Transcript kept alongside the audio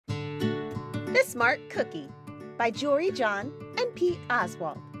The Smart Cookie by Jory, John, and Pete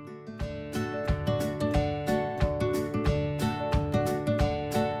Oswald.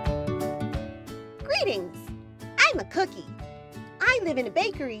 Greetings! I'm a cookie. I live in a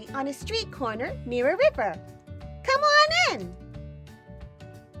bakery on a street corner near a river. Come on in!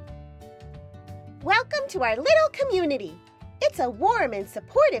 Welcome to our little community. It's a warm and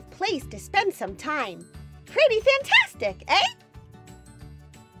supportive place to spend some time. Pretty fantastic, eh?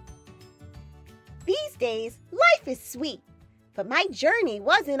 These days, life is sweet, but my journey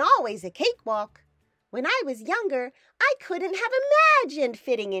wasn't always a cakewalk. When I was younger, I couldn't have imagined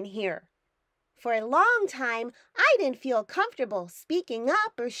fitting in here. For a long time, I didn't feel comfortable speaking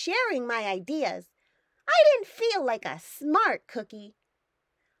up or sharing my ideas. I didn't feel like a smart cookie.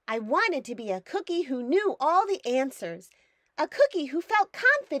 I wanted to be a cookie who knew all the answers, a cookie who felt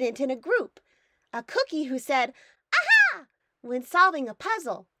confident in a group, a cookie who said, "Aha!" when solving a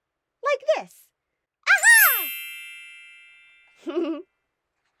puzzle, like this. Aha!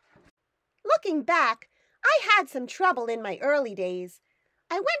 Looking back, I had some trouble in my early days.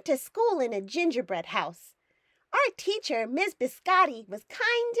 I went to school in a gingerbread house. Our teacher, Ms. Biscotti, was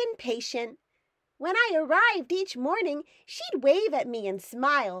kind and patient. When I arrived each morning, she'd wave at me and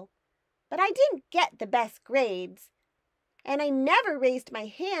smile. But I didn't get the best grades. And I never raised my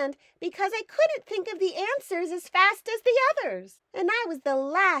hand because I couldn't think of the answers as fast as the others. And I was the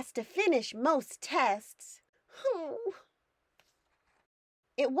last to finish most tests.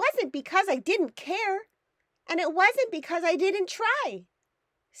 It wasn't because I didn't care. And it wasn't because I didn't try.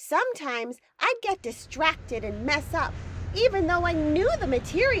 Sometimes I'd get distracted and mess up, even though I knew the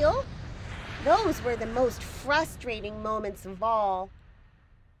material. Those were the most frustrating moments of all.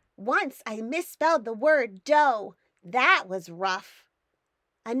 Once I misspelled the word dough. That was rough.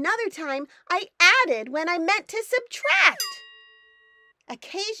 Another time I added when I meant to subtract.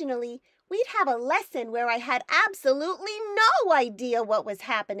 Occasionally, we'd have a lesson where I had absolutely no idea what was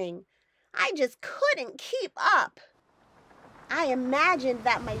happening. I just couldn't keep up. I imagined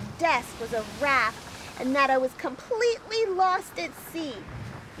that my desk was a raft and that I was completely lost at sea,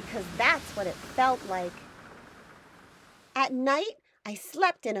 because that's what it felt like. At night, I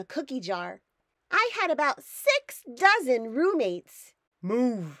slept in a cookie jar. I had about 6 dozen roommates.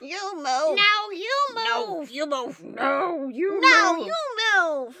 Move. You move. No, you move. No, you move. No, you No, move. you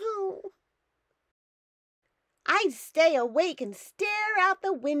move. I'd stay awake and stare out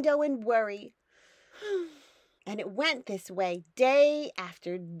the window and worry. And it went this way day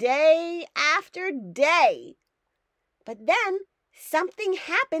after day after day. But then something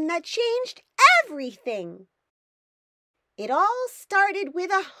happened that changed everything. It all started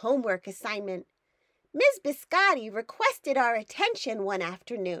with a homework assignment. Ms. Biscotti requested our attention one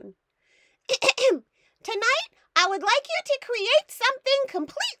afternoon. "Tonight, I would like you to create something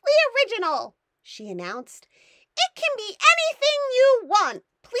completely original," she announced. "It can be anything you want.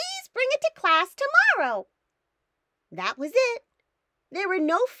 Please bring it to class tomorrow." That was it. There were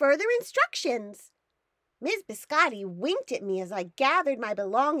no further instructions. Ms. Biscotti winked at me as I gathered my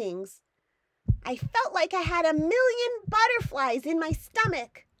belongings. I felt like I had a million butterflies in my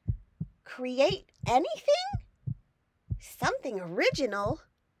stomach. Create anything? Something original?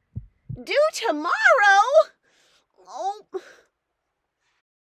 Due tomorrow? Oh.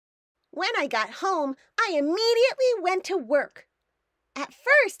 When I got home, I immediately went to work. At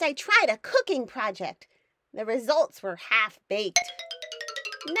first, I tried a cooking project. The results were half-baked.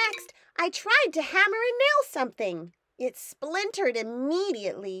 Next, I tried to hammer and nail something. It splintered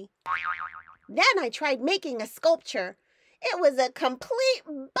immediately. Then I tried making a sculpture. It was a complete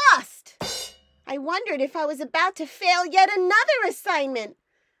bust. I wondered if I was about to fail yet another assignment.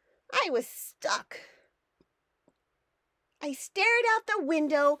 I was stuck. I stared out the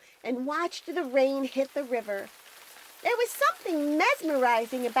window and watched the rain hit the river. There was something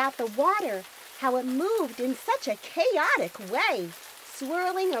mesmerizing about the water, how it moved in such a chaotic way,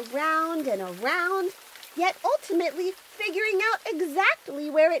 swirling around and around, yet ultimately figuring out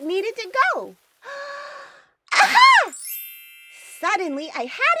exactly where it needed to go. Aha! Suddenly, I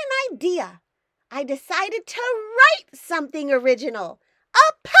had an idea. I decided to write something original,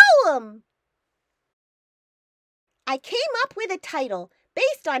 a poem. I came up with a title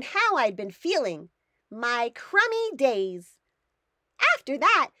based on how I'd been feeling, My Crummy Days. After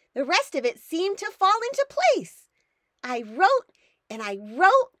that, the rest of it seemed to fall into place. I wrote and I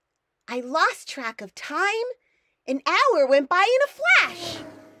wrote. I lost track of time. An hour went by in a flash.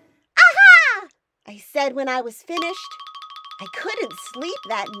 Aha! I said when I was finished. I couldn't sleep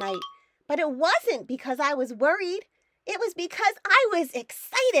that night, but it wasn't because I was worried. It was because I was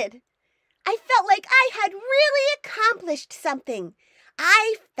excited. I felt like I had really accomplished something.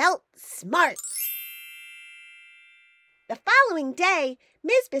 I felt smart. The following day,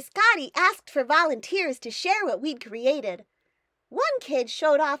 Ms. Biscotti asked for volunteers to share what we'd created. One kid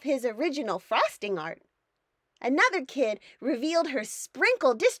showed off his original frosting art. Another kid revealed her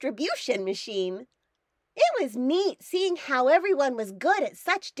sprinkle distribution machine. It was neat seeing how everyone was good at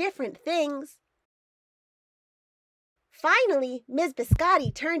such different things. Finally, Ms.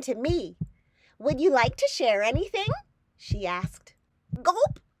 Biscotti turned to me. "Would you like to share anything?" she asked.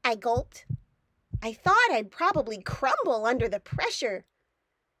 "Gulp," I gulped. I thought I'd probably crumble under the pressure,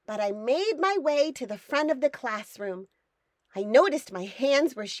 but I made my way to the front of the classroom. I noticed my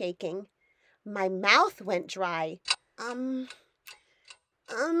hands were shaking. My mouth went dry. "This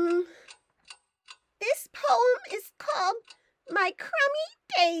poem is called My Crummy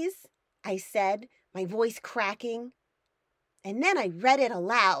Days," I said, my voice cracking. And then I read it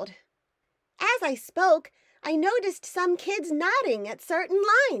aloud. As I spoke, I noticed some kids nodding at certain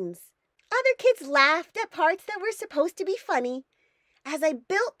lines. Other kids laughed at parts that were supposed to be funny. As I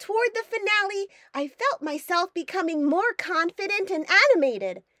built toward the finale, I felt myself becoming more confident and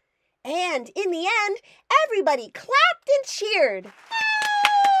animated. And in the end, everybody clapped and cheered.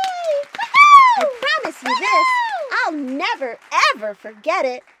 I promise you this, I'll never, ever forget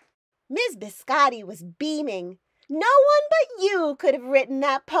it. Ms. Biscotti was beaming. "No one but you could have written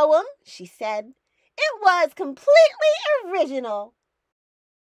that poem," she said. "It was completely original."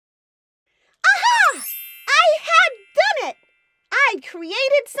 Aha! I had done it! I'd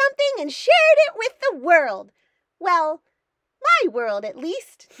created something and shared it with the world. Well, my world at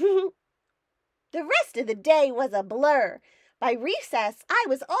least. The rest of the day was a blur. By recess, I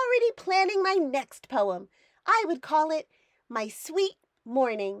was already planning my next poem. I would call it My Sweet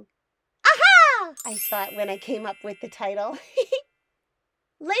Morning. Aha! I thought when I came up with the title.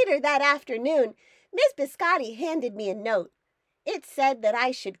 Later that afternoon, Ms. Biscotti handed me a note. It said that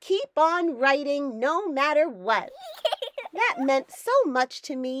I should keep on writing no matter what. That meant so much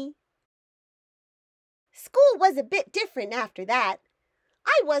to me. School was a bit different after that.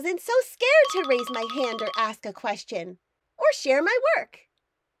 I wasn't so scared to raise my hand or ask a question, or share my work.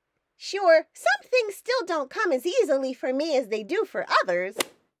 Sure, some things still don't come as easily for me as they do for others,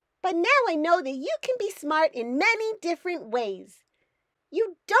 but now I know that you can be smart in many different ways.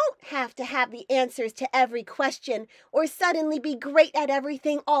 You don't have to have the answers to every question or suddenly be great at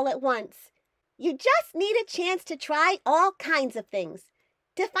everything all at once. You just need a chance to try all kinds of things,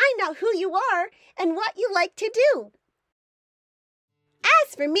 to find out who you are and what you like to do.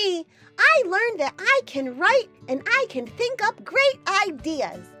 As for me, I learned that I can write and I can think up great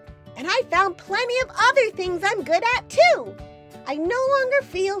ideas. And I found plenty of other things I'm good at too. I no longer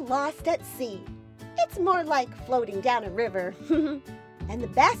feel lost at sea. It's more like floating down a river. And the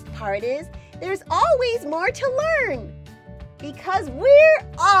best part is, there's always more to learn. Because we're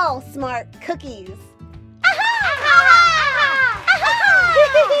all smart cookies.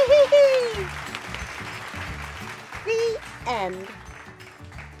 The end.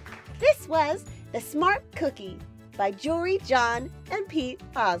 This was The Smart Cookie by Jory, John, and Pete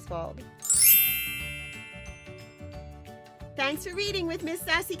Oswald. Thanks for reading with Miss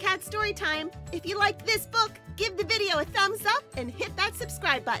Sassycat Storytime. If you liked this book, give the video a thumbs up and hit that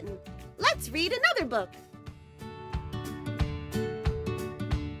subscribe button. Let's read another book.